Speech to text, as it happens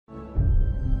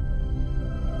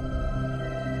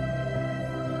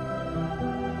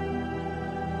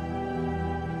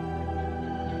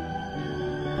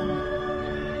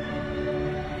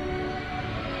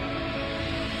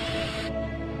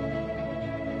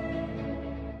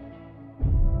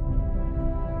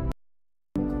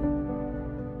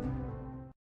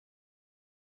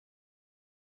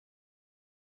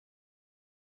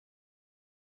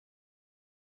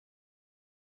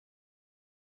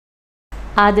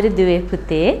ආදරේ දුවේ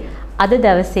පුතේ අද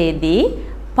දවසේදී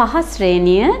පහ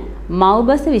ශ්‍රේණිය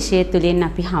මව්බස විෂය තුලින්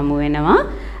අපි හමු වෙනවා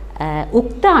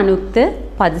උක්ත අනුක්ත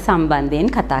පද සම්බන්ධයෙන්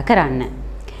කතා කරන්න.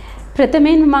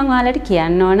 ප්‍රථමයෙන් මම ඔයාලට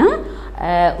කියන්න ඕන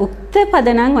උක්ත පද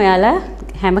නම් ඔයාලා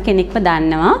හැම කෙනෙක්ම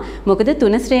දන්නවා. මොකද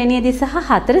 3 ශ්‍රේණියේදී සහ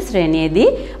 4 ශ්‍රේණියේදී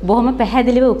බොහොම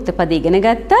පැහැදිලිව උක්ත පද ඉගෙන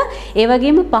ගත්තා. ඒ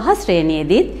වගේම 5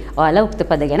 ශ්‍රේණියේදීත් ඔයාලා උක්ත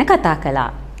පද ගැන කතා කළා.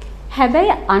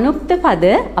 හැබැයි අනුක්ත පද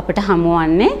අපිට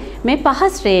හමුවන්නේ මේ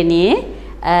 5 ශ්‍රේණියේ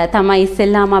තමයි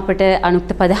ඉස්සෙල්ලාම අපිට අනුක්ත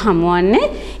පද හමුවන්නේ.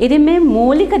 ඉතින් මේ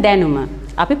මූලික දැනුම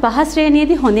අපි 5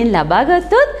 ශ්‍රේණියේදී හොඳින් ලබා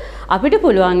ගත්තොත් අපිට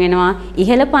පුළුවන් වෙනවා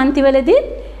ඉහළ පන්තිවලදී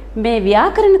මේ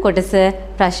ව්‍යාකරණ කොටස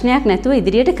ප්‍රශ්නයක් නැතුව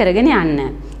ඉදිරියට කරගෙන යන්න.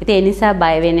 ඉතින් ඒ නිසා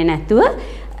බය වෙන්නේ නැතුව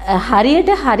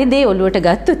හරියට හරි දේ ඔලුවට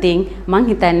ගත්තොතින් මං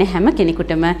හිතන්නේ හැම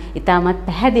කෙනෙකුටම ඉතාමත්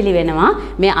පැහැදිලි වෙනවා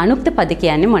මේ අනුක්ත පද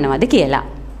කියන්නේ මොනවද කියලා.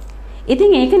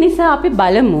 ඉතින් ඒක නිසා අපි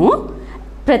බලමු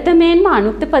ප්‍රථමයෙන්ම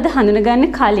අනුක්ත පද හඳුනගන්න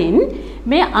කලින්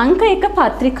මේ අංක 1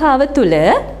 පත්‍රිකාව තුල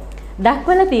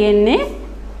දක්වලා තියෙන්නේ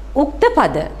උක්ත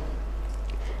පද.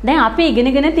 දැන් අපි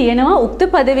ඉගෙනගෙන තියෙනවා උක්ත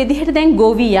පද විදිහට දැන්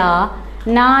ගොවියා,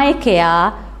 නායකයා,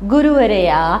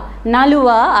 ගුරුවරයා,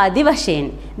 නළුවා ආදි වශයෙන්.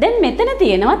 දැන් මෙතන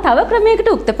තියෙනවා තව ක්‍රමයකට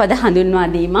උක්ත පද හඳුන්වා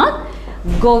දීමක්.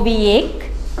 ගොවියෙක්,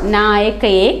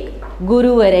 නායකයෙක්,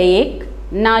 ගුරුවරයෙක්,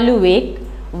 නළුවෙක්,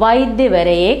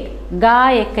 වෛද්‍යවරයෙක්,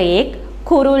 ගායකයෙක්,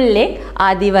 කුරුල්ලෙක්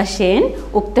ආදි වශයෙන්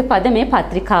උක්ත පද මේ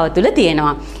පත්‍රිකාව තුල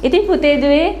තියෙනවා. ඉතින් පුතේ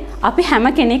දුවේ අපි හැම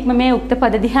කෙනෙක්ම මේ උක්ත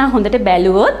පද දිහා හොඳට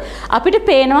බැලුවොත් අපිට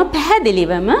පේනවා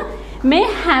පැහැදිලිවම මේ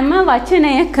හැම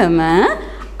වචනයකම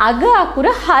අග අකුර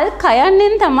හල්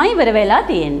කයන්නෙන් තමයි ඉවර වෙලා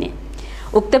තියෙන්නේ.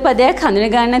 උක්ත පදයක් හඳුන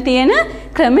ගන්න තියෙන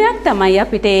ක්‍රමයක් තමයි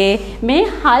අපිට මේ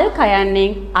හල්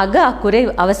කයන්නෙන් අග අකුරේ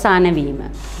අවසාන වීම.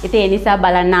 ඉතින් ඒ නිසා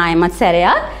බලන්න ආයමත්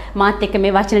සැරයක් මාත් එක්ක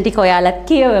මේ වචන ටික ඔයාලත්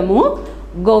කියවමු.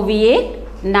 ගොවියෙක්,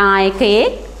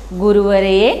 නායකයෙක්,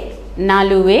 ගුරුවරයෙක්,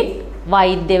 නළුවෙක්,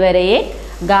 වෛද්‍යවරයෙක්,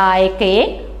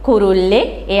 ගායකයෙක්, කුරුල්ලෙක්,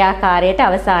 ඒ ආකාරයට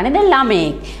අවසානයේ දැන්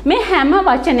ළමයෙක්. මේ හැම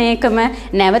වචනයකම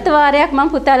නැවත වාරයක්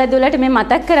මම පුතාලා දුවලට මේ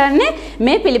මතක් කරන්නේ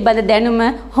මේ පිළිබඳ දැනුම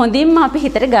හොඳින්ම අපි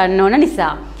හිතට ගන්න ඕන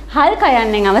නිසා. හල්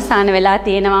කයන්නෙන් අවසාන වෙලා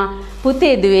තියෙනවා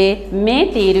පුතේ දුවේ මේ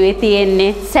තීරුවේ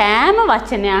තියෙන්නේ සෑම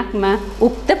වචනයක්ම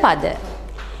උක්ත පද.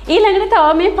 ඊළඟට තව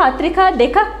මේ පත්‍රිකා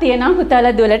දෙකක් තියෙනවා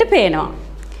පුතාලා දුවලට පේනවා.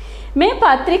 මේ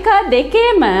පත්‍රිකා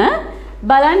දෙකේම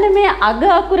බලන්න මේ අග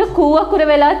අකුර කූ අකුර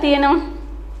වෙලා තියෙනවා.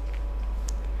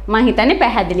 මම හිතන්නේ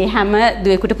පැහැදිලි හැම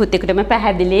දුවෙකුට පුතෙකුටම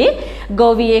පැහැදිලි.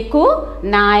 ගොවියෙකු,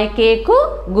 නායකයෙකු,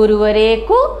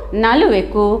 ගුරුවරයෙකු,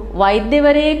 නළුවෙකු,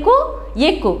 වෛද්‍යවරයෙකු,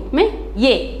 යෙකු මේ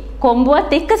යේ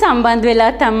කොම්බුවත් එක්ක සම්බන්ධ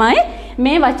වෙලා තමයි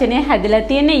මේ වචනය හැදලා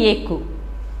තියෙන්නේ යෙකු.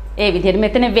 ඒ විදිහට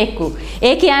මෙතන වෙකු.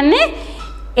 ඒ කියන්නේ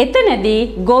එතනදී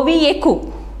ගොවියෙකු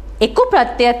එක්ක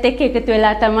ප්‍රත්‍යයත් එක්ක එකතු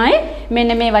වෙලා තමයි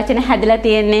මෙන්න මේ වචන හැදලා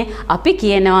තියෙන්නේ. අපි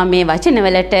කියනවා මේ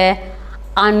වචනවලට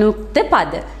අනුක්ත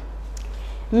පද.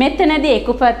 මෙතනදී එක්ක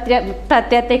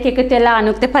ප්‍රත්‍යයත් එක්ක එකතු වෙලා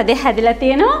අනුක්ත පදේ හැදලා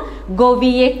තියෙනවා.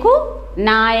 ගොවියෙකු,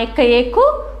 නායකයෙකු,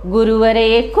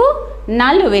 ගුරුවරයෙකු,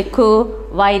 නළුවෙකු,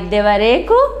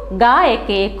 වෛද්‍යවරයෙකු,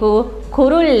 ගායකයෙකු,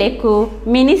 කුරුල්ලෙකු,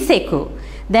 මිනිසෙකු.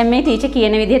 දැන් මේ ටීචර්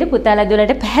කියන විදිහට පුතාලා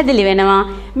දුවලට පැහැදිලි වෙනවා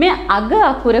මේ අග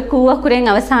අකුර කූ අකුරෙන්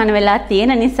අවසාන වෙලා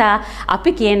තියෙන නිසා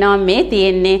අපි කියනවා මේ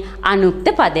තියෙන්නේ අනුක්ත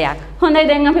පදයක්. හොඳයි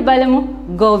දැන් අපි බලමු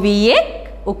ගොවියෙක්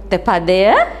උක්ත පදය,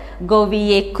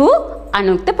 ගොවියෙකු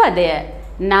අනුක්ත පදය,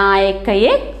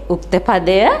 නායකයෙක් උක්ත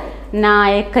පදය,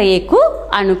 නායකයෙකු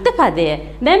අනුක්ත පදය.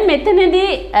 දැන්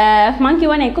මෙතනදී මම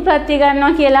කියවනේ එක්ක ප්‍රත්‍ය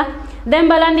ගන්නවා කියලා.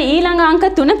 දැන් බලන්න ඊළඟ අංක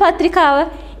 3 පත්‍රිකාව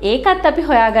ඒකත් අපි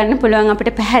හොයාගන්න පුළුවන්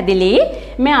අපිට පැහැදිලි.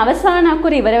 මේ අවසාන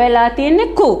අකුර ඉවර වෙලා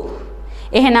තියෙන්නේ කු.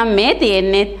 එහෙනම් මේ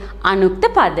තියෙන්නේ අනුක්ත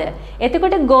පද.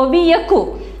 එතකොට ගොවියෙකු,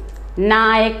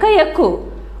 නායකයෙකු,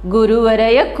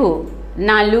 ගුරුවරයෙකු,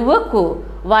 නළුවෙකු,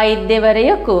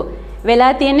 වෛද්‍යවරයෙකු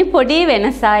වෙලා තියෙන්නේ පොඩි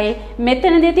වෙනසයි.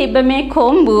 මෙතනදී තිබ්බ මේ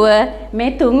කොම්බුව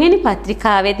මේ 3 වෙනි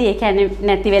පත්‍රිකාවේදී ඒ කියන්නේ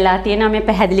නැති වෙලා තියෙනවා. මේ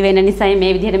පැහැදිලි වෙන නිසායි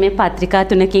මේ විදිහට මේ පත්‍රිකා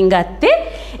 3කින් ගත්තේ.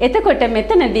 එතකොට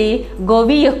මෙතනදී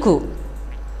ගොවියෙකු,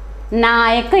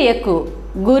 නායකයෙකු,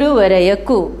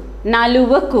 ගුරුවරයෙකු,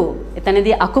 නළුවෙකු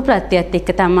එතනදී අකු ප්‍රත්‍යයත් එක්ක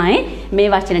තමයි මේ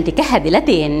වචන ටික හැදිලා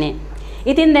තියෙන්නේ.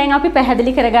 ඉතින් දැන් අපි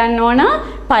පැහැදිලි කරගන්න ඕන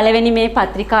පළවෙනි මේ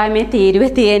පත්‍රිකාවේ මේ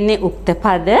තීරුවේ තියෙන්නේ උක්ත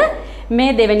පද,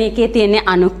 මේ දෙවෙනි එකේ තියෙන්නේ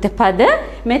අනුක්ත පද,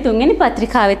 මේ තුන්වෙනි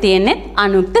පත්‍රිකාවේ තියෙන්නේ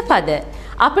අනුක්ත පද.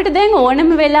 අපිට දැන්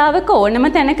ඕනම වෙලාවක ඕනම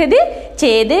තැනකදී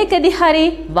ඡේදයකදී හරි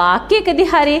වාක්‍යයකදී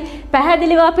හරි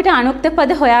පැහැදිලිව අපිට අනුක්ත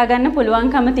පද හොයාගන්න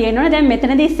පුළුවන්කම තියෙනවා. දැන්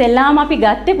මෙතනදී ඉස්සෙල්ලාම අපි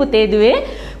ගත්තේ පුතේ දුවේ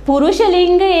පුරුෂ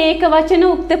ලිංග ඒක වචන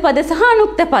උක්ත පද සහ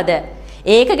අනුක්ත පද.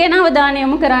 ඒක ගැන අවධානය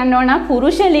යොමු කරන්න ඕන.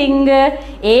 පුරුෂ ලිංග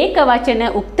ඒක වචන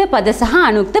උක්ත පද සහ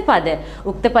අනුක්ත පද.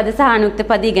 උක්ත පද සහ අනුක්ත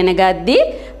පද ඉගෙන ගද්දී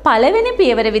පළවෙනි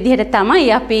පියවර විදිහට තමයි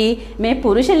අපි මේ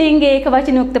පුරුෂ ලිංගයේ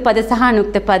ඒකවචන උක්ත පද සහ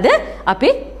අනුක්ත පද අපි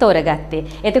තෝරගත්තේ.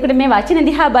 එතකොට මේ වචන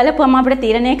දිහා බලපුවම අපිට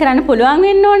තීරණය කරන්න පුළුවන්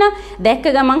වෙන්න ඕන. දැක්ක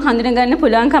ගමන් හඳුන ගන්න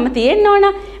පුළුවන්කම තියෙන්න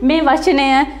ඕන. මේ වචනය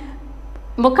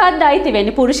මොකක්ද අයිති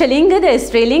වෙන්නේ? පුරුෂ ලිංගද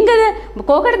ස්ත්‍රී ලිංගද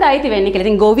කොකටද අයිති වෙන්නේ කියලා.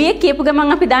 ඉතින් ගොවියෙක් කියපු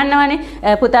ගමන් අපි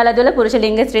දන්නවනේ පුතාලා දුවල පුරුෂ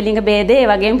ලිංග ස්ත්‍රී ලිංග ભેදේ ඒ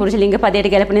වගේම පුරුෂ ලිංග පදයට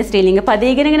ගැලපෙන ස්ත්‍රී ලිංග පද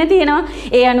ඉගෙනගෙන තියෙනවා.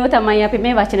 ඒ අනුව තමයි අපි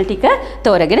මේ වචන ටික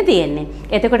තෝරගෙන තියෙන්නේ.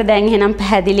 එතකොට දැන් එහෙනම්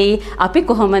පැහැදිලි අපි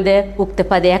කොහොමද උක්ත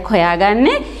පදයක්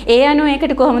හොයාගන්නේ? ඒ අනුව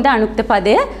ඒකට කොහොමද අනුක්ත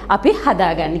පදය අපි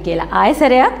හදාගන්නේ කියලා.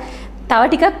 ආයෙසරයක් තව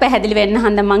ටිකක් පැහැදිලි වෙන්න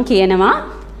හන්ද මම කියනවා.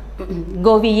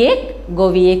 ගොවියෙක්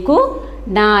ගොවියෙකු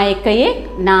නායකයෙක්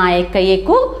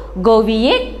නායකයෙකු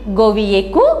ගොවියෙක්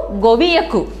ගොවියෙකු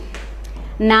ගොවියෙකු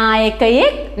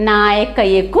නායකයෙක්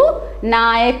නායකයෙකු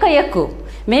නායකයෙකු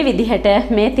මේ විදිහට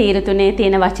මේ තීර තුනේ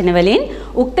තියෙන වචන වලින්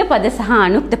උක්ත පද සහ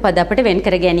අනුක්ත පද අපිට වෙන්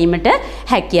කර ගැනීමට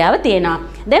හැකියාව තියෙනවා.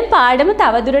 දැන් පාඩම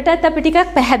තවදුරටත් අපි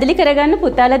ටිකක් පැහැදිලි කරගන්න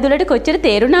පුතාලා දුලට කොච්චර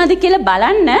තේරුණාද කියලා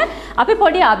බලන්න අපි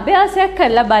පොඩි අභ්‍යාසයක්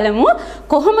කරලා බලමු.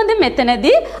 කොහොමද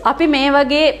මෙතනදී අපි මේ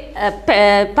වගේ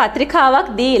පත්‍රිකාවක්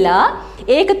දීලා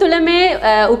ඒක තුල මේ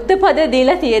උක්ත පද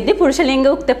දීලා තියෙද්දි පුරුෂ ලිංග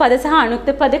උක්ත පද සහ අනුක්ත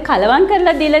පද කලවම්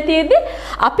කරලා දීලා තියෙද්දි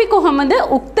අපි කොහොමද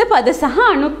උක්ත පද සහ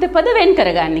අනුක්ත පද වෙන්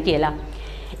කරගන්නේ කියලා.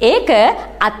 ඒක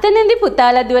අතනදී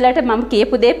පුතාලා දුවලට මම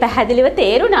කියපු දේ පැහැදිලිව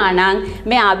තේරුණා නම්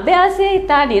මේ අභ්‍යාසය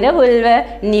ඉතා නිර්වුල්ව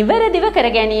නිවැරදිව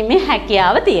කරගැනීමේ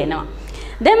හැකියාව තියෙනවා.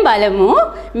 දැන් බලමු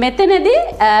මෙතනදී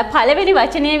පළවෙනි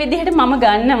වචනයේ විදිහට මම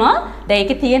ගන්නවා. දැන්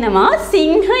ඒකේ තියෙනවා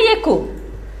සිංහයෙකු.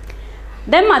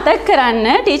 දැන් මතක් කරන්න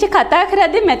ටීචර් කතා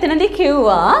කරද්දී මෙතනදී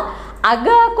කිව්වා අග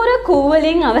අකුර කූ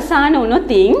වලින් අවසාන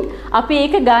වුණොතින් අපි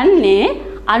ඒක ගන්නේ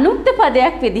අනුක්ත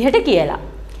පදයක් විදිහට කියලා.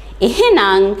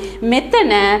 එහෙනම්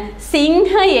මෙතන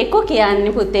සිංහයෙකු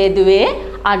කියන්නේ පුතේ දුවේ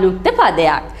අනුක්ත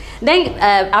පදයක්. දැන්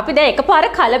අපි දැන් එකපාර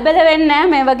කලබල වෙන්නේ නැහැ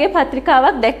මේ වගේ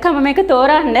පත්‍රිකාවක් දැක්කම මේක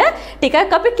තෝරන්න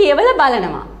ටිකක් අපි කියවලා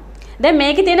බලනවා. දැන්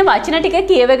මේකේ තියෙන වචන ටික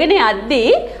කියවගෙන යද්දී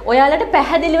ඔයාලට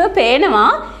පැහැදිලිව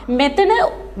පේනවා මෙතන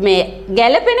මේ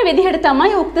ගැළපෙන විදිහට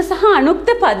තමයි උක්ත සහ අනුක්ත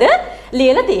පද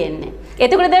ලියලා තියෙන්නේ.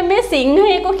 එතකොට දැන් මේ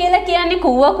සිංහයෙකු කියලා කියන්නේ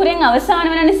කූ අකුරෙන් අවසාන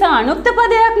වෙන නිසා අනුක්ත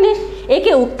පදයක්නේ.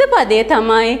 ඒකේ උක්ත පදය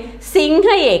තමයි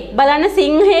සිංහයෙක්. බලන්න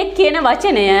සිංහයෙක් කියන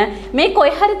වචනය මේ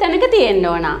කොයි හරි තැනක තියෙන්න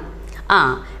ඕන.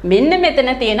 මෙන්න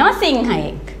මෙතන තියෙනවා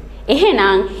සිංහයෙක්.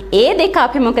 එහෙනම් ඒ දෙක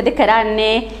අපි මොකද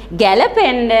කරන්නේ?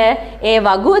 ගැළපෙන්න ඒ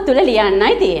වගුව තුල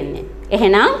ලියන්නයි තියෙන්නේ.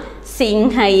 එහෙනම්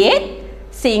සිංහයෙක්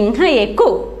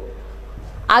සිංහයෙකු.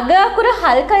 අග අකුර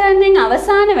හල්ක යන්නෙන්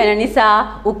අවසාන වෙන නිසා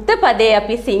උක්ත පදේ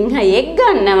අපි සිංහයෙක්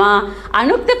ගන්නවා.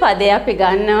 අනුක්ත පදේ අපි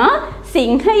ගන්නවා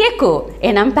සිංහයෙකු.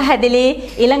 එහෙනම් පැහැදිලි.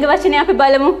 ඊළඟ වචනේ අපි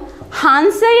බලමු.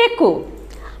 හංසයෙකු.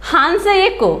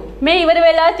 හංසයෙකු. මේ ඉවර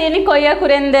වෙලා තියෙන්නේ කොයි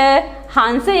අකුරෙන්ද?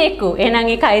 හංසයෙකු.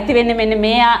 එහෙනම් ඒක අයිති වෙන්නේ මෙන්න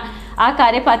මේ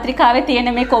ආකාරයේ පත්‍රිකාවේ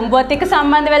තියෙන මේ කොම්බුවත් එක්ක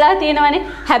සම්බන්ධ වෙලා තියෙනවනේ.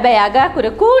 හැබැයි අග අකුර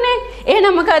කූනේ.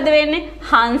 එහෙනම් මොකද්ද වෙන්නේ?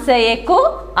 හංසයෙකු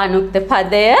අනුක්ත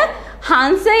පදය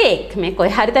හංසයෙක්. මේ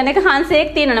කොයි හරි තැනක හංසයෙක්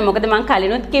තියෙනවනේ. මොකද මම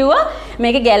කලිනුත් කිව්වා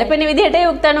මේක ගැළපෙන විදිහට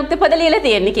උක්ත අනුක්ත පද ලියලා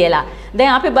තියෙන්නේ කියලා.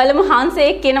 දැන් අපි බලමු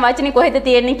හංසයෙක් කියන වචනේ කොහෙද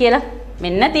තියෙන්නේ කියලා.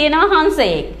 මෙන්න තියෙනවා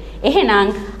හංසයෙක්.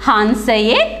 එහෙනම්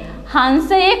හංසයෙක්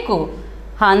හංසයෙකු.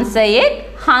 හංසයෙක්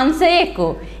හංසයෙකු.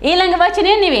 ඊළඟ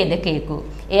වචනේ නිවේදකයෙකු.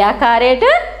 ඒ ආකාරයට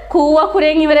කූ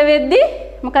අකුරෙන් ඉවර වෙද්දී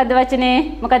මොකද්ද වචනේ?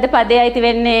 මොකද්ද පදේ අයිති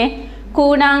වෙන්නේ?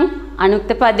 කූණං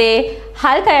අනුක්ත පදේ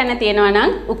හල්ක යන තියෙනවා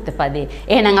නම් උක්ත පදේ.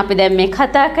 එහෙනම් අපි දැන් මේ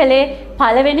කතා කළේ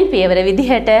පළවෙනි පියවර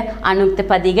විදිහට අනුක්ත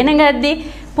පද ඉගෙන ගද්දී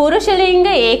පුරුෂ ලිංග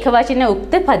ඒකවචන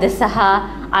උක්ත පද සහ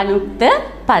අනුක්ත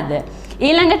පද.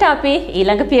 ඊළඟට අපි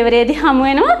ඊළඟ පියවරේදී හමු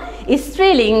වෙනවා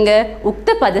ස්ත්‍රී ලිංග උක්ත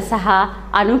පද සහ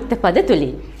අනුක්ත පද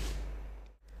තුලින්.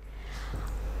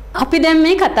 අපි දැන්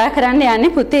මේ කතා කරන්න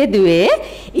යන්නේ පුතේ දුවේ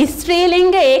ස්ත්‍රී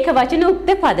ලිංග ඒකවචන උක්ත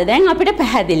පද. දැන් අපිට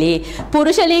පැහැදිලි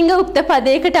පුරුෂ ලිංග උක්ත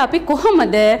පදයකට අපි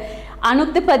කොහොමද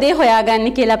අනුක්ත පදේ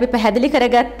හොයාගන්නේ කියලා අපි පැහැදිලි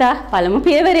කරගත්තා පළමු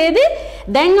පියවරේදී.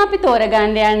 දැන් අපි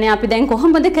තෝරගන්න යන්නේ අපි දැන්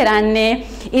කොහොමද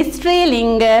කරන්නේ ස්ත්‍රී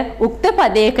ලිංග උක්ත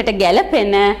පදයකට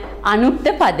ගැලපෙන අනුක්ත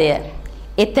පදය.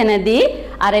 එතනදී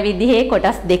අර විදිහේ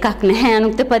කොටස් දෙකක් නැහැ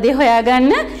අනුක්ත පදේ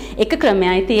හොයාගන්න. එක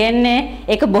ක්‍රමයයි තියෙන්නේ.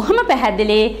 ඒක බොහොම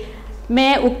පැහැදිලි.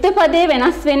 මේ උක්ත පදේ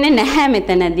වෙනස් වෙන්නේ නැහැ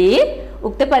මෙතනදී.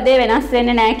 උක්ත පදේ වෙනස්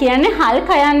වෙන්නේ නැහැ කියන්නේ හල්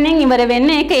කයන්නෙන් ඉවර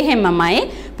වෙන්නේ ඒක එහෙමමයි.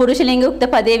 පුරුෂ ලිංග උක්ත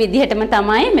පදේ විදිහටම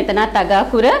තමයි මෙතනත් අග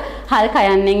අකුර හල්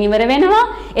කයන්නෙන් ඉවර වෙනවා.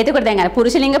 එතකොට දැන් අර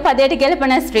පුරුෂ ලිංග පදයට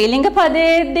ගැලපෙන ස්ත්‍රී ලිංග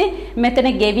පදයේදී මෙතන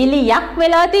ගෙවිලියක්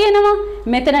වෙලා තියෙනවා.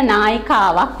 මෙතන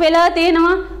නායිකාවක් වෙලා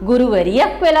තියෙනවා.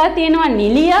 ගුරුවරියක් වෙලා තියෙනවා.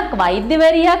 නිලියක්,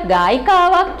 වෛද්‍යවරියක්,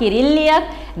 ගායිකාවක්, කිරිල්ලියක්,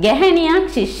 ගැහණියක්,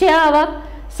 ශිෂ්‍යාවක්,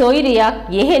 සොයිරියක්,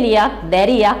 යෙහෙලියක්,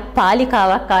 දැරියක්,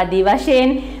 පාලිකාවක් ආදී වශයෙන්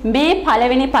මේ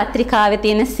පළවෙනි පත්‍රිකාවේ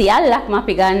තියෙන සියල්ලක්ම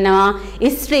අපි ගන්නවා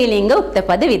ස්ත්‍රීලිංග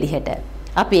උක්තපද විදිහට.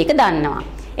 අපි ඒක දන්නවා.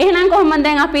 එහෙනම් කොහොමද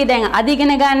දැන් අපි දැන් අද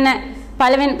ඉගෙන ගන්න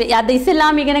පළවෙනි අද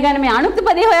ඉස්ලාම ඉගෙන ගන්න මේ අනුක්ත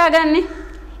පදේ හොයාගන්නේ?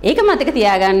 ඒක මතක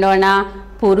තියාගන්න ඕන.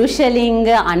 පුරුෂලිංග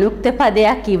අනුක්ත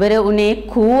පදයක් ඉවර උනේ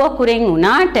කූ අකුරෙන්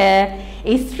උනාට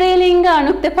ස්ත්‍රීලිංග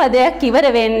අනුක්ත පදයක් ඉවර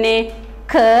වෙන්නේ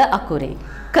ක අකුරෙන්.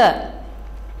 ක.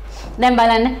 දැන්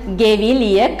බලන්න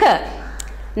ගෙවිලියක,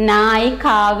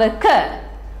 නායිකාවක,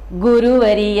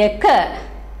 ගුරුවරියක,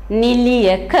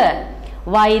 නිලියක,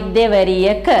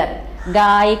 වෛද්‍යවරියක,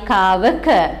 ගායිකාවක,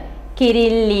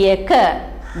 කිරිල්ලියක,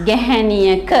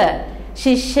 ගැහැණියක,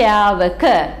 ශිෂ්‍යාවක,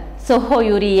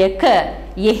 සොහොයුරියක,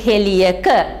 යෙහෙලියක,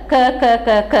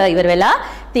 ක ඉවර වෙලා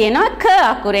තියෙනවා ක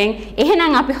අකුරෙන්.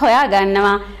 එහෙනම් අපි හොයා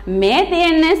ගන්නවා මේ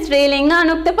තියෙන ස්ත්‍රීලිංග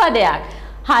අනුක්ත පදයක්.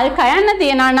 හල් කයන්න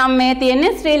තියනවා නම් මේ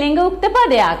තියෙන්නේ ස්ත්‍රීලිංග උක්ත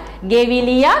පදයක්.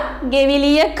 ගෙවිලියක්,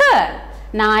 ගෙවිලියක,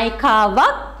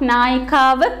 නායිකාවක්,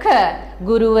 නායිකාවක,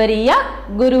 ගුරුවරියක්,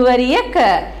 ගුරුවරියක,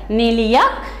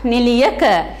 නිලියක්, නිලියක.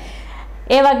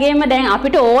 ඒ වගේම දැන්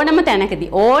අපිට ඕනම තැනකදී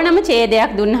ඕනම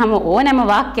ඡේදයක් දුන්නාම ඕනම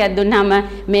වාක්‍යයක් දුන්නාම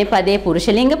මේ පදේ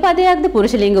පුරුෂලිංග පදයක්ද,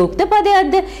 පුරුෂලිංග උක්ත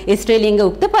පදයක්ද, ස්ත්‍රීලිංග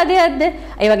උක්ත පදයක්ද,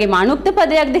 ඒ වගේම අනුක්ත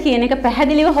පදයක්ද කියන එක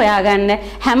පැහැදිලිව හොයාගන්න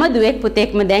හැම දුවෙක්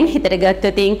පුතෙක්ම දැන් හිතට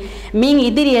ගත්තොතින් මින්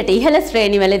ඉදිරියට ඉහළ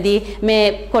ශ්‍රේණිවලදී මේ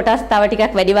කොටස් තව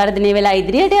ටිකක් වැඩි වර්ධනය වෙලා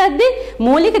ඉදිරියට යද්දී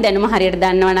මූලික දැනුම හරියට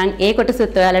දන්නවා නම් ඒ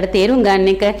කොටසත් ඔයාලට තේරුම්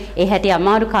ගන්න එක ඒ හැටි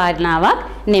අමාරු කාරණාවක්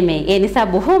නෙමෙයි. ඒ නිසා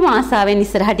බොහොම ආසාවෙන්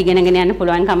ඉස්සරහට ඉගෙනගෙන යන්න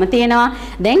පුළුවන්කම තියෙනවා.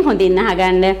 දැන් හොඳින්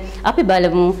අහගන්න. අපි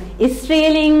බලමු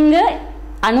ස්ත්‍රීලිංග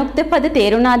අනුක්ත පද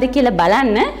තේරුණාද කියලා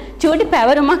බලන්න චූටි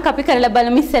පැවරුමක් අපි කරලා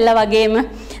බලමු ඉස්සෙල්ලා වගේම.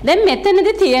 දැන්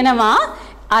මෙතනදී තියෙනවා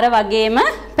අර වගේම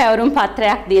පැවරුම්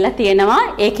පත්‍රයක් දීලා තියෙනවා.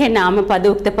 ඒකේ නාම පද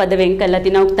උක්ත පද වෙන් කරලා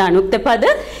තිනවා උක්ත අනුක්ත පද.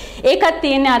 ඒකත්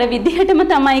තියෙන්නේ අර විදිහටම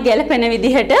තමයි ගැලපෙන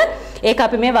විදිහට. ඒක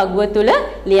අපි මේ වගුව තුල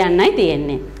ලියන්නයි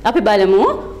තියෙන්නේ. අපි බලමු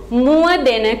මුව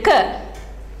දෙනක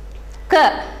ක.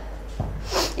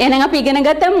 එහෙනම් අපි ඉගෙන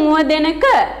ගත්ත මුව දෙනක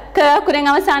ක අකුරෙන්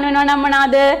අවසන් වෙනවා නම්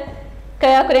මොනවාද? ක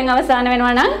අකුරෙන් අවසන්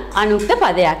වෙනවා නම් අනුක්ත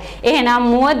පදයක්. එහෙනම්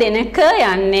මුව දෙනක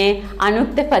යන්නේ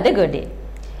අනුක්ත පද ගොඩේ.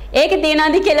 ඒකේ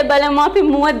තියනවාද කියලා බලමු අපි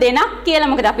මුව දෙනක්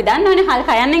කියලා. මොකද අපි දන්නවනේ හල්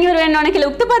කයන්න ඉවර වෙන්න ඕන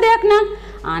කියලා උක්ත පදයක් නම්.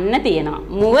 අන්න තියෙනවා.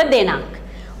 මුව දෙනක්.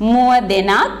 මුව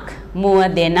දෙනක්, මුව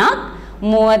දෙනක්,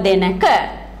 මුව දෙනක.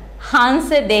 හංස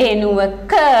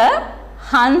දෙහෙනුවක,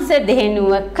 හංස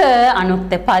දෙහෙනුවක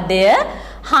අනුක්ත පදය.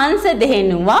 හංස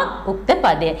දෙහෙනුවක් උක්ත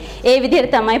පදය. ඒ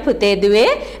විදිහට තමයි පුතේ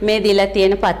දුවේ මේ දීලා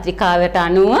තියෙන පත්‍රිකාවට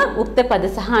අනුව උක්ත පද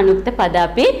සහ අනුක්ත පද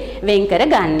අපි වෙන්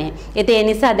කරගන්නේ. ඒ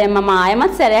නිසා දැන් මම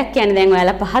ආයමත් සැරයක් කියන්නේ දැන්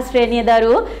ඔයාලා පහ ශ්‍රේණිය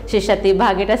දරුවෝ ශිෂ්‍යත්ව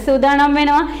විභාගයට සූදානම්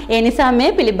වෙනවා. ඒ නිසා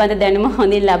මේ පිළිබඳ දැනුම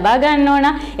හොඳින් ලබා ගන්න ඕන.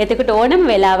 එතකොට ඕනම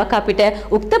වෙලාවක අපිට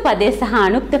උක්ත පදේ සහ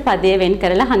අනුක්ත පදේ වෙන්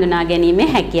කරලා හඳුනා ගැනීමේ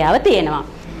හැකියාව තියෙනවා.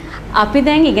 අපි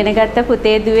දැන් ඉගෙන ගත්ත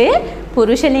පුතේ දුවේ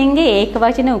පුරුෂලිංගයේ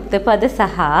ඒකවචන උක්ත පද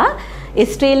සහ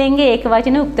ස්ත්‍රීලිංගයේ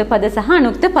ඒකවචන උක්ත පද සහ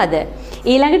අනුක්ත පද.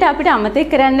 ඊළඟට අපිට අමතක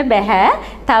කරන්න බෑ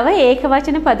තව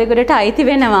ඒකවචන පද ගොඩට අයිති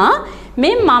වෙනවා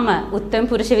මේ මම උත්තම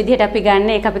පුරුෂ විදිහට අපි ගන්න.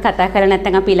 ඒක අපි කතා කරලා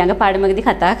නැත්නම් අපි ඊළඟ පාඩමකදී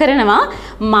කතා කරනවා.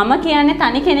 මම කියන්නේ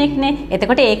තනි කෙනෙක්නේ.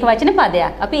 එතකොට ඒකවචන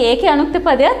පදයක්. අපි ඒකේ අනුක්ත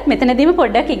පදයක් මෙතනදීම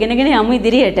පොඩ්ඩක් ඉගෙනගෙන යමු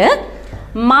ඉදිරියට.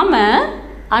 මම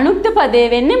අනුක්ත පදේ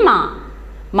වෙන්නේ මා.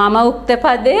 මම උක්ත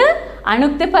පදය,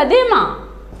 අනුක්ත පදේ මා.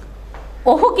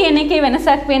 ඔහු කියන එකේ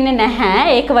වෙනසක් වෙන්නේ නැහැ.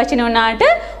 ඒක වචන උනාට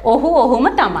ඔහු ඔහුම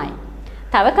තමයි.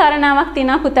 තව කාරණාවක්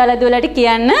තියෙනවා පුතාලා දුවලට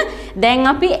කියන්න. දැන්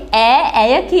අපි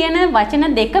ඇය කියන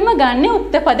වචන දෙකම ගන්න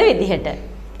උක්ත පද විදිහට.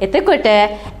 එතකොට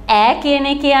ඈ කියන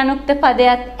එකේ අනුක්ත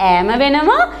පදයක් ඈම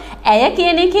වෙනවා. ඇය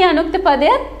කියන එකේ අනුක්ත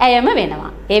පදයක් ඇයම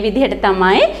වෙනවා. ඒ විදිහට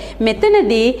තමයි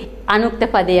මෙතනදී අනුක්ත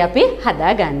පදේ අපි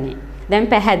හදාගන්නේ. දැන්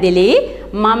පැහැදිලි.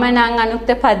 මම නම් අනුක්ත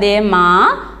පදේ මා,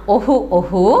 ඔහු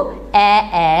ඔහු,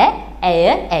 ඈ ඇය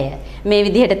ඇය. මේ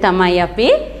විදිහට තමයි අපි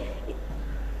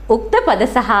උක්ත පද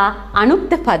සහ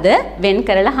අනුක්ත පද වෙන්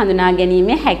කරලා හඳුනා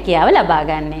ගැනීමේ හැකියාව ලබා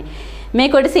ගන්නේ. මේ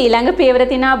කොටස ඊළඟ පියවර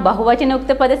තියෙනවා බහුවචන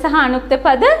උක්ත පද සහ අනුක්ත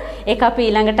පද. ඒක අපි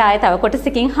ඊළඟට ආයෙ තව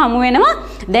කොටසකින් හමු වෙනවා.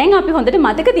 දැන් අපි හොඳට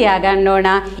මතක තියාගන්න ඕන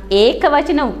ඒක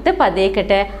වචන උක්ත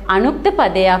පදයකට අනුක්ත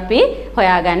පදය අපි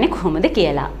හොයාගන්නේ කොහොමද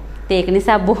කියලා. ඒක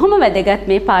නිසා බොහොම වැදගත්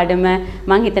මේ පාඩම.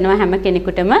 මම හිතනවා හැම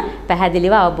කෙනෙකුටම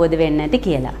පැහැදිලිව අවබෝධ වෙන්න ඇති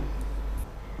කියලා.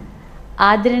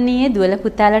 ආදරණීය දුවල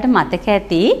පුතාලට මතක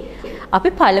ඇති අපි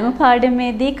පළමු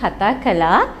පාඩමේදී කතා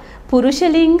කළා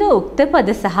පුරුෂලිංග උක්ත පද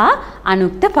සහ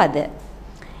අනුක්ත පද.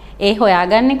 ඒ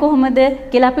හොයාගන්නේ කොහොමද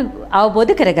කියලා අපි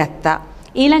අවබෝධ කරගත්තා.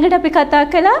 ඊළඟට අපි කතා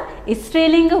කළා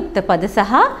ස්ත්‍රීලිංග උක්ත පද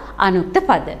සහ අනුක්ත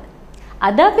පද.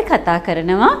 අද අපි කතා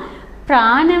කරනවා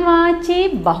ප්‍රාණවාචී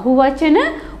බහුවචන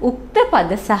උක්ත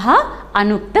පද සහ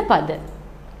අනුක්ත පද.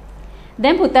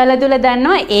 දැන් පුතාලා දුවලා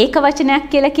දන්නවා ඒක වචනයක්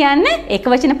කියලා කියන්නේ ඒක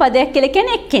වචන පදයක් කියලා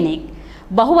කියන්නේ එක්කෙනෙක්.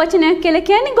 බහු වචනයක් කියලා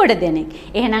කියන්නේ ගොඩ දෙනෙක්.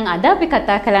 එහෙනම් අද අපි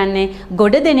කතා කරන්නේ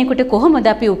ගොඩ දෙනෙකුට කොහොමද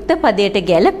අපි උක්ත පදයට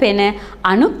ගැලපෙන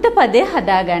අනුක්ත පදය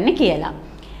හදාගන්නේ කියලා.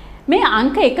 මේ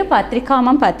අංක 1 පත්‍රිකාව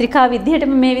මම පත්‍රිකා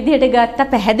විදිහටම මේ විදිහට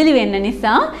ගත්තා පැහැදිලි වෙන්න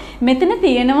නිසා මෙතන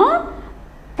තියෙනවා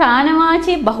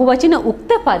ප්‍රාණවාචී බහුවචන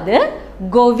උක්ත පද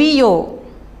ගොවියෝ,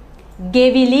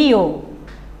 ගෙවිලියෝ,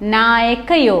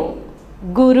 නායකයෝ,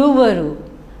 ගුරුවරු,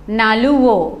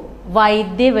 නළුවෝ,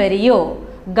 වෛද්‍යවරියෝ,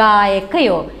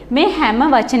 ගායකයෝ මේ හැම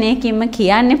වචනයකින්ම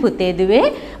කියන්නේ පුතේ දුවේ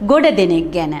ගොඩ දෙනෙක්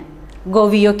ගැන.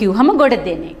 ගොවියෝ කිව්වම ගොඩ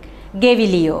දෙනෙක්.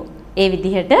 ගෙවිලියෝ ඒ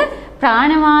විදිහට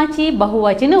ප්‍රාණවාචී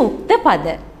බහුවචන උක්ත පද.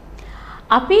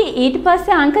 අපි ඊට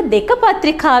පස්සේ අංක 2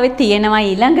 පත්‍රිකාවේ තියෙනවා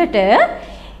ඊළඟට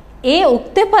ඒ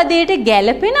උක්ත පදයට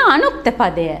ගැලපෙන අනුක්ත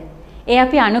පදය. ඒ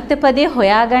අපි අනුක්ත පදය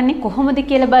හොයාගන්නේ කොහොමද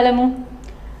කියලා බලමු.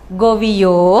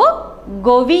 ගොවියෝ,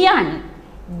 ගොවියන්,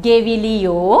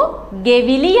 ගෙවිලියෝ,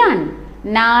 ගෙවිලියන්,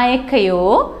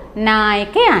 නායකයෝ,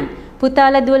 නායකයන්.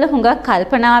 පුතාලා දුවලා හුඟක්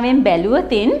කල්පනාවෙන්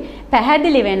බැලුවතින්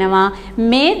පැහැදිලි වෙනවා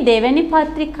මේ දෙවෙනි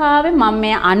පත්‍රිකාවේ මම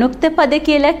මේ අනුක්ත පද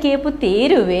කියලා කියපු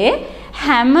තීරුවේ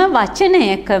හැම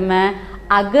වචනයකම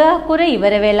අග අකුර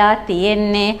ඉවර වෙලා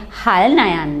තියෙන්නේ හල්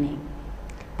නයන්නේ.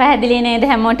 පැහැදිලි නේද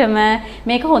හැමෝටම?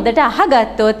 මේක හොඳට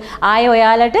අහගත්තොත් ආයේ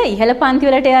ඔයාලට ඉහළ පන්ති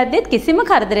වලට යද්දිත් කිසිම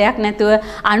කරදරයක් නැතුව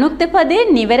අනුක්ත පදේ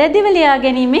නිවැරදිව ලියා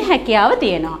ගැනීමේ හැකියාව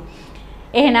තියෙනවා.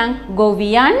 එහෙනම්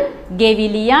ගොවියන්,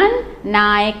 ගෙවිලියන්,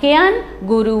 නායකයන්,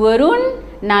 ගුරුවරුන්,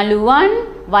 නළුවන්,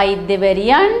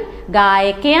 වෛද්‍යවරියන්,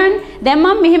 ගායකයන්. දැන්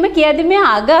මම මෙහෙම කියද්දි මේ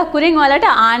අග අකුරෙන් ඔයාලට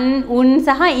අන්, උන්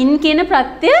සහ ඉන් කියන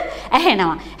ප්‍රත්‍ය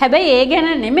ඇහෙනවා. හැබැයි ඒ ගැන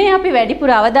නෙමෙයි අපි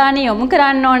වැඩිපුර අවධානය යොමු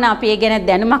කරන්න ඕන. අපි ඒ ගැන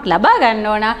දැනුමක් ලබා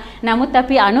ගන්න ඕන. නමුත්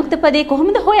අපි අනුක්ත පදේ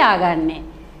කොහොමද හොයාගන්නේ?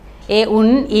 ඒ උන්,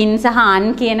 ඉන් සහ අන්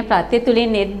කියන ප්‍රත්‍ය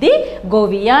තුලින් එද්දී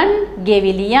ගොවියන්,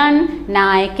 ගෙවිලියන්,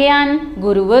 නායකයන්,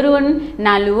 ගුරුවරුන්,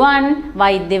 නළුවන්,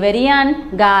 වෛද්‍යවරියන්,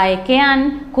 ගායකයන්,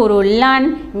 කුරුල්ලන්,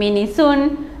 මිනිසුන්,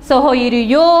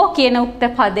 සොහොයුරියෝ කියන උක්ත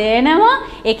පදය එනවා.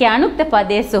 ඒකේ අනුක්ත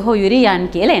පදයේ සොහොයුරියන්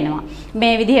කියලා එනවා.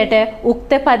 මේ විදිහට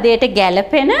උක්ත පදයට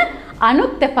ගැලපෙන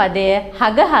අනුක්ත පදය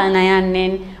හගහල්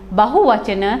නයන්නෙන් බහු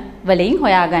වචන වලින්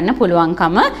හොයාගන්න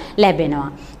පුළුවන්කම ලැබෙනවා.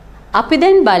 අපි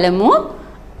දැන් බලමු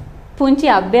පුංචි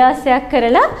අභ්‍යාසයක්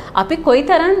කරලා අපි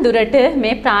කොයිතරම් දුරට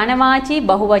මේ ප්‍රාණවාචී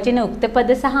බහුවචන උක්ත පද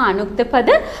සහ අනුක්ත පද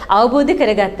අවබෝධ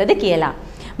කරගත්තද කියලා.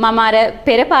 මම අර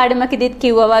පෙර පාඩමකදීත්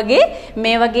කිව්වා වගේ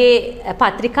මේ වගේ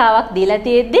පත්‍රිකාවක් දීලා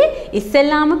තියෙද්දි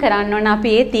ඉස්සෙල්ලාම කරන්න ඕන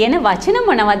අපි ඒ තියෙන වචන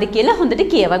මොනවද කියලා හොඳට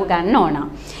කියව ගන්න ඕන.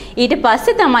 ඊට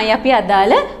පස්සේ තමයි අපි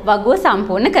අදාළ වගුව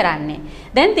සම්පූර්ණ කරන්නේ.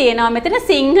 දැන් තියෙනවා මෙතන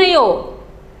සිංහයෝ.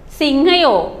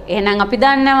 සිංහයෝ. එහෙනම් අපි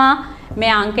දන්නවා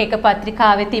මේ අංක 1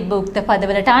 පත්‍රිකාවේ තිබ්බ උක්ත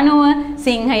පදවලට අනුව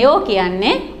සිංහයෝ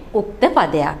කියන්නේ උක්ත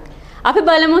පදයක්. අපි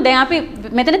බලමු දැන් අපි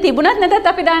මෙතන තිබුණත් නැතත්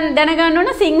අපි දැනගන්න ඕන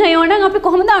සිංහයෝ නම් අපි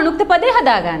කොහොමද අනුක්ත පදේ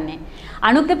හදාගන්නේ.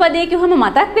 අනුක්ත පදේ කිව්වම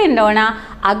මතක් වෙන්න ඕන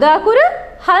අග අකුර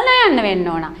හල යන්න වෙන්න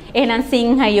ඕන. එහෙනම්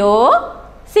සිංහයෝ,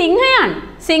 සිංහයන්.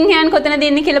 සිංහයන් කොතනද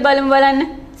ඉන්නේ කියලා බලන්න.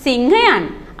 සිංහයන්.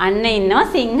 අන්න ඉන්නවා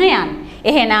සිංහයන්.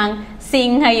 එහෙනම්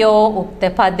සිංහයෝ උක්ත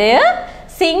පදය,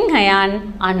 සිංහයන්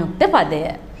අනුක්ත පදය.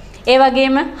 ඒ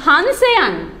වගේම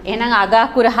හංසයන්. එහෙනම් අග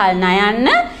අකුර හල් නයන්න.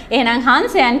 එහෙනම්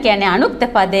හංසයන් කියන්නේ අනුක්ත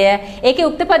පදය. ඒකේ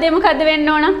උක්ත පදය මොකද්ද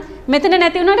වෙන්න ඕන? මෙතන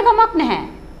නැති වුණාට කමක් නැහැ.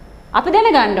 අපි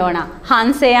දැනගන්න ඕන.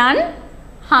 හංසයන්,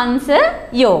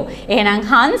 හංසයෝ. එහෙනම්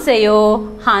හංසයෝ,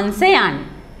 හංසයන්.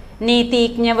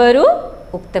 නීතිඥවරු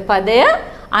උක්ත පදය,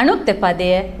 අනුක්ත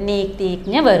පදය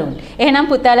නීතිඥවරුන්. එහෙනම්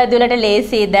පුතාලා දුලට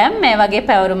ලේසි දැන් මේ වගේ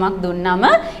පැවරුමක් දුන්නම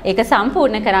ඒක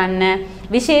සම්පූර්ණ කරන්න.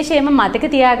 විශේෂයෙන්ම මතක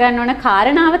තියාගන්න ඕන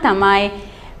කාරණාව තමයි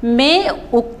මේ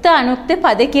උක්ත අනුක්ත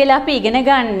පද කියලා අපි ඉගෙන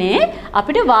ගන්නේ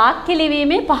අපිට වාක්‍ය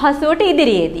ලිවීමේ පහසුවට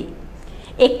ඉදිරියේදී.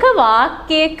 එක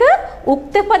වාක්‍යයක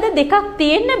උක්ත පද දෙකක්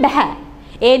තියෙන්න බෑ.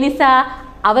 ඒ නිසා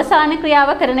අවසාන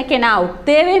ක්‍රියාව කරන කෙනා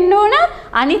උක්තය වෙන්න ඕන,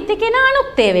 අනිත් කෙනා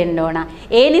අනුක්තය වෙන්න ඕන.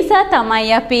 ඒ නිසා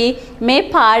තමයි අපි මේ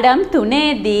පාඩම්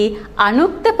 3ේදී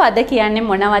අනුක්ත පද කියන්නේ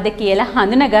මොනවද කියලා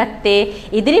හඳුනාගත්තේ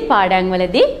ඉදිරි පාඩම්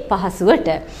වලදී පහසුවට.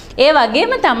 ඒ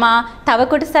වගේම තමා තව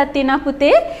කොටසක් තියෙනවා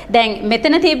පුතේ. දැන්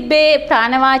මෙතන තිබ්බේ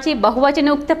ප්‍රාණවාචී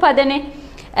බහුවචන උක්ත පදනේ.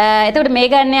 එතකොට මේ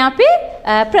ගන්න අපි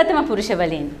ප්‍රථම පුරුෂ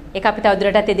වලින්. ඒක අපි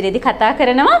තවදුරටත් ඉදිරියේදී කතා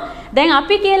කරනවා. දැන්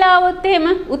අපි කියලා આવොත් එහෙම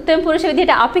උත්තම පුරුෂ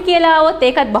විදිහට අපි කියලා આવොත්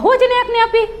ඒකත් බහුවචනයක්නේ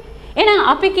අපි. එහෙනම්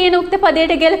අපි කියන උක්ත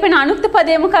පදයට ගැලපෙන අනුක්ත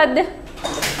පදය මොකද්ද?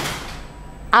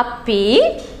 අපි,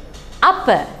 අප.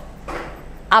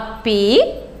 අපි,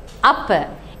 අප.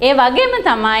 ඒ වගේම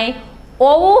තමයි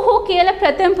ඔව්හු කියලා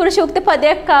ප්‍රථම පුරුෂ උක්ත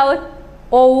පදයක් આવොත්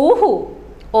ඔව්හු,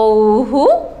 ඔව්හු,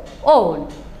 ඔවුන්.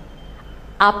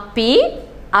 අපි,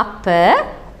 අප,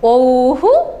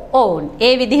 ඔව්හු, ඔවුන්.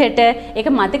 ඒ විදිහට ඒක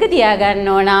මතක තියාගන්න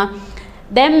ඕන.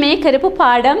 දැන් මේ කරපු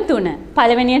පාඩම් 3.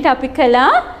 පළවෙනියට අපි කළා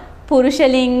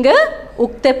පුරුෂලිංග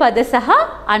උක්ත පද සහ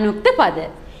අනුක්ත පද.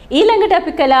 ඊළඟට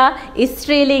අපි කළා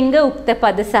ස්ත්‍රීලිංග උක්ත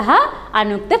පද සහ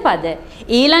අනුක්ත පද.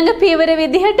 ඊළඟ පියවර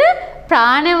විදිහට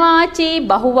ප්‍රාණවාචී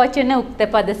බහුවචන උක්ත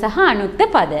පද සහ අනුක්ත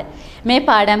පද. මේ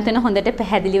පාඩම් 3 හොඳට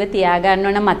පැහැදිලිව තියාගන්න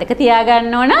ඕන, මතක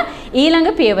තියාගන්න ඕන. ඊළඟ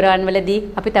පියවරවන් වලදී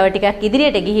අපි තව ටිකක්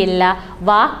ඉදිරියට ගිහිල්ලා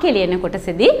වාක්‍ය ලියන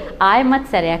කොටසදී ආයමත්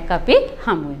සැරයක් අපි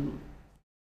හමු වෙමු.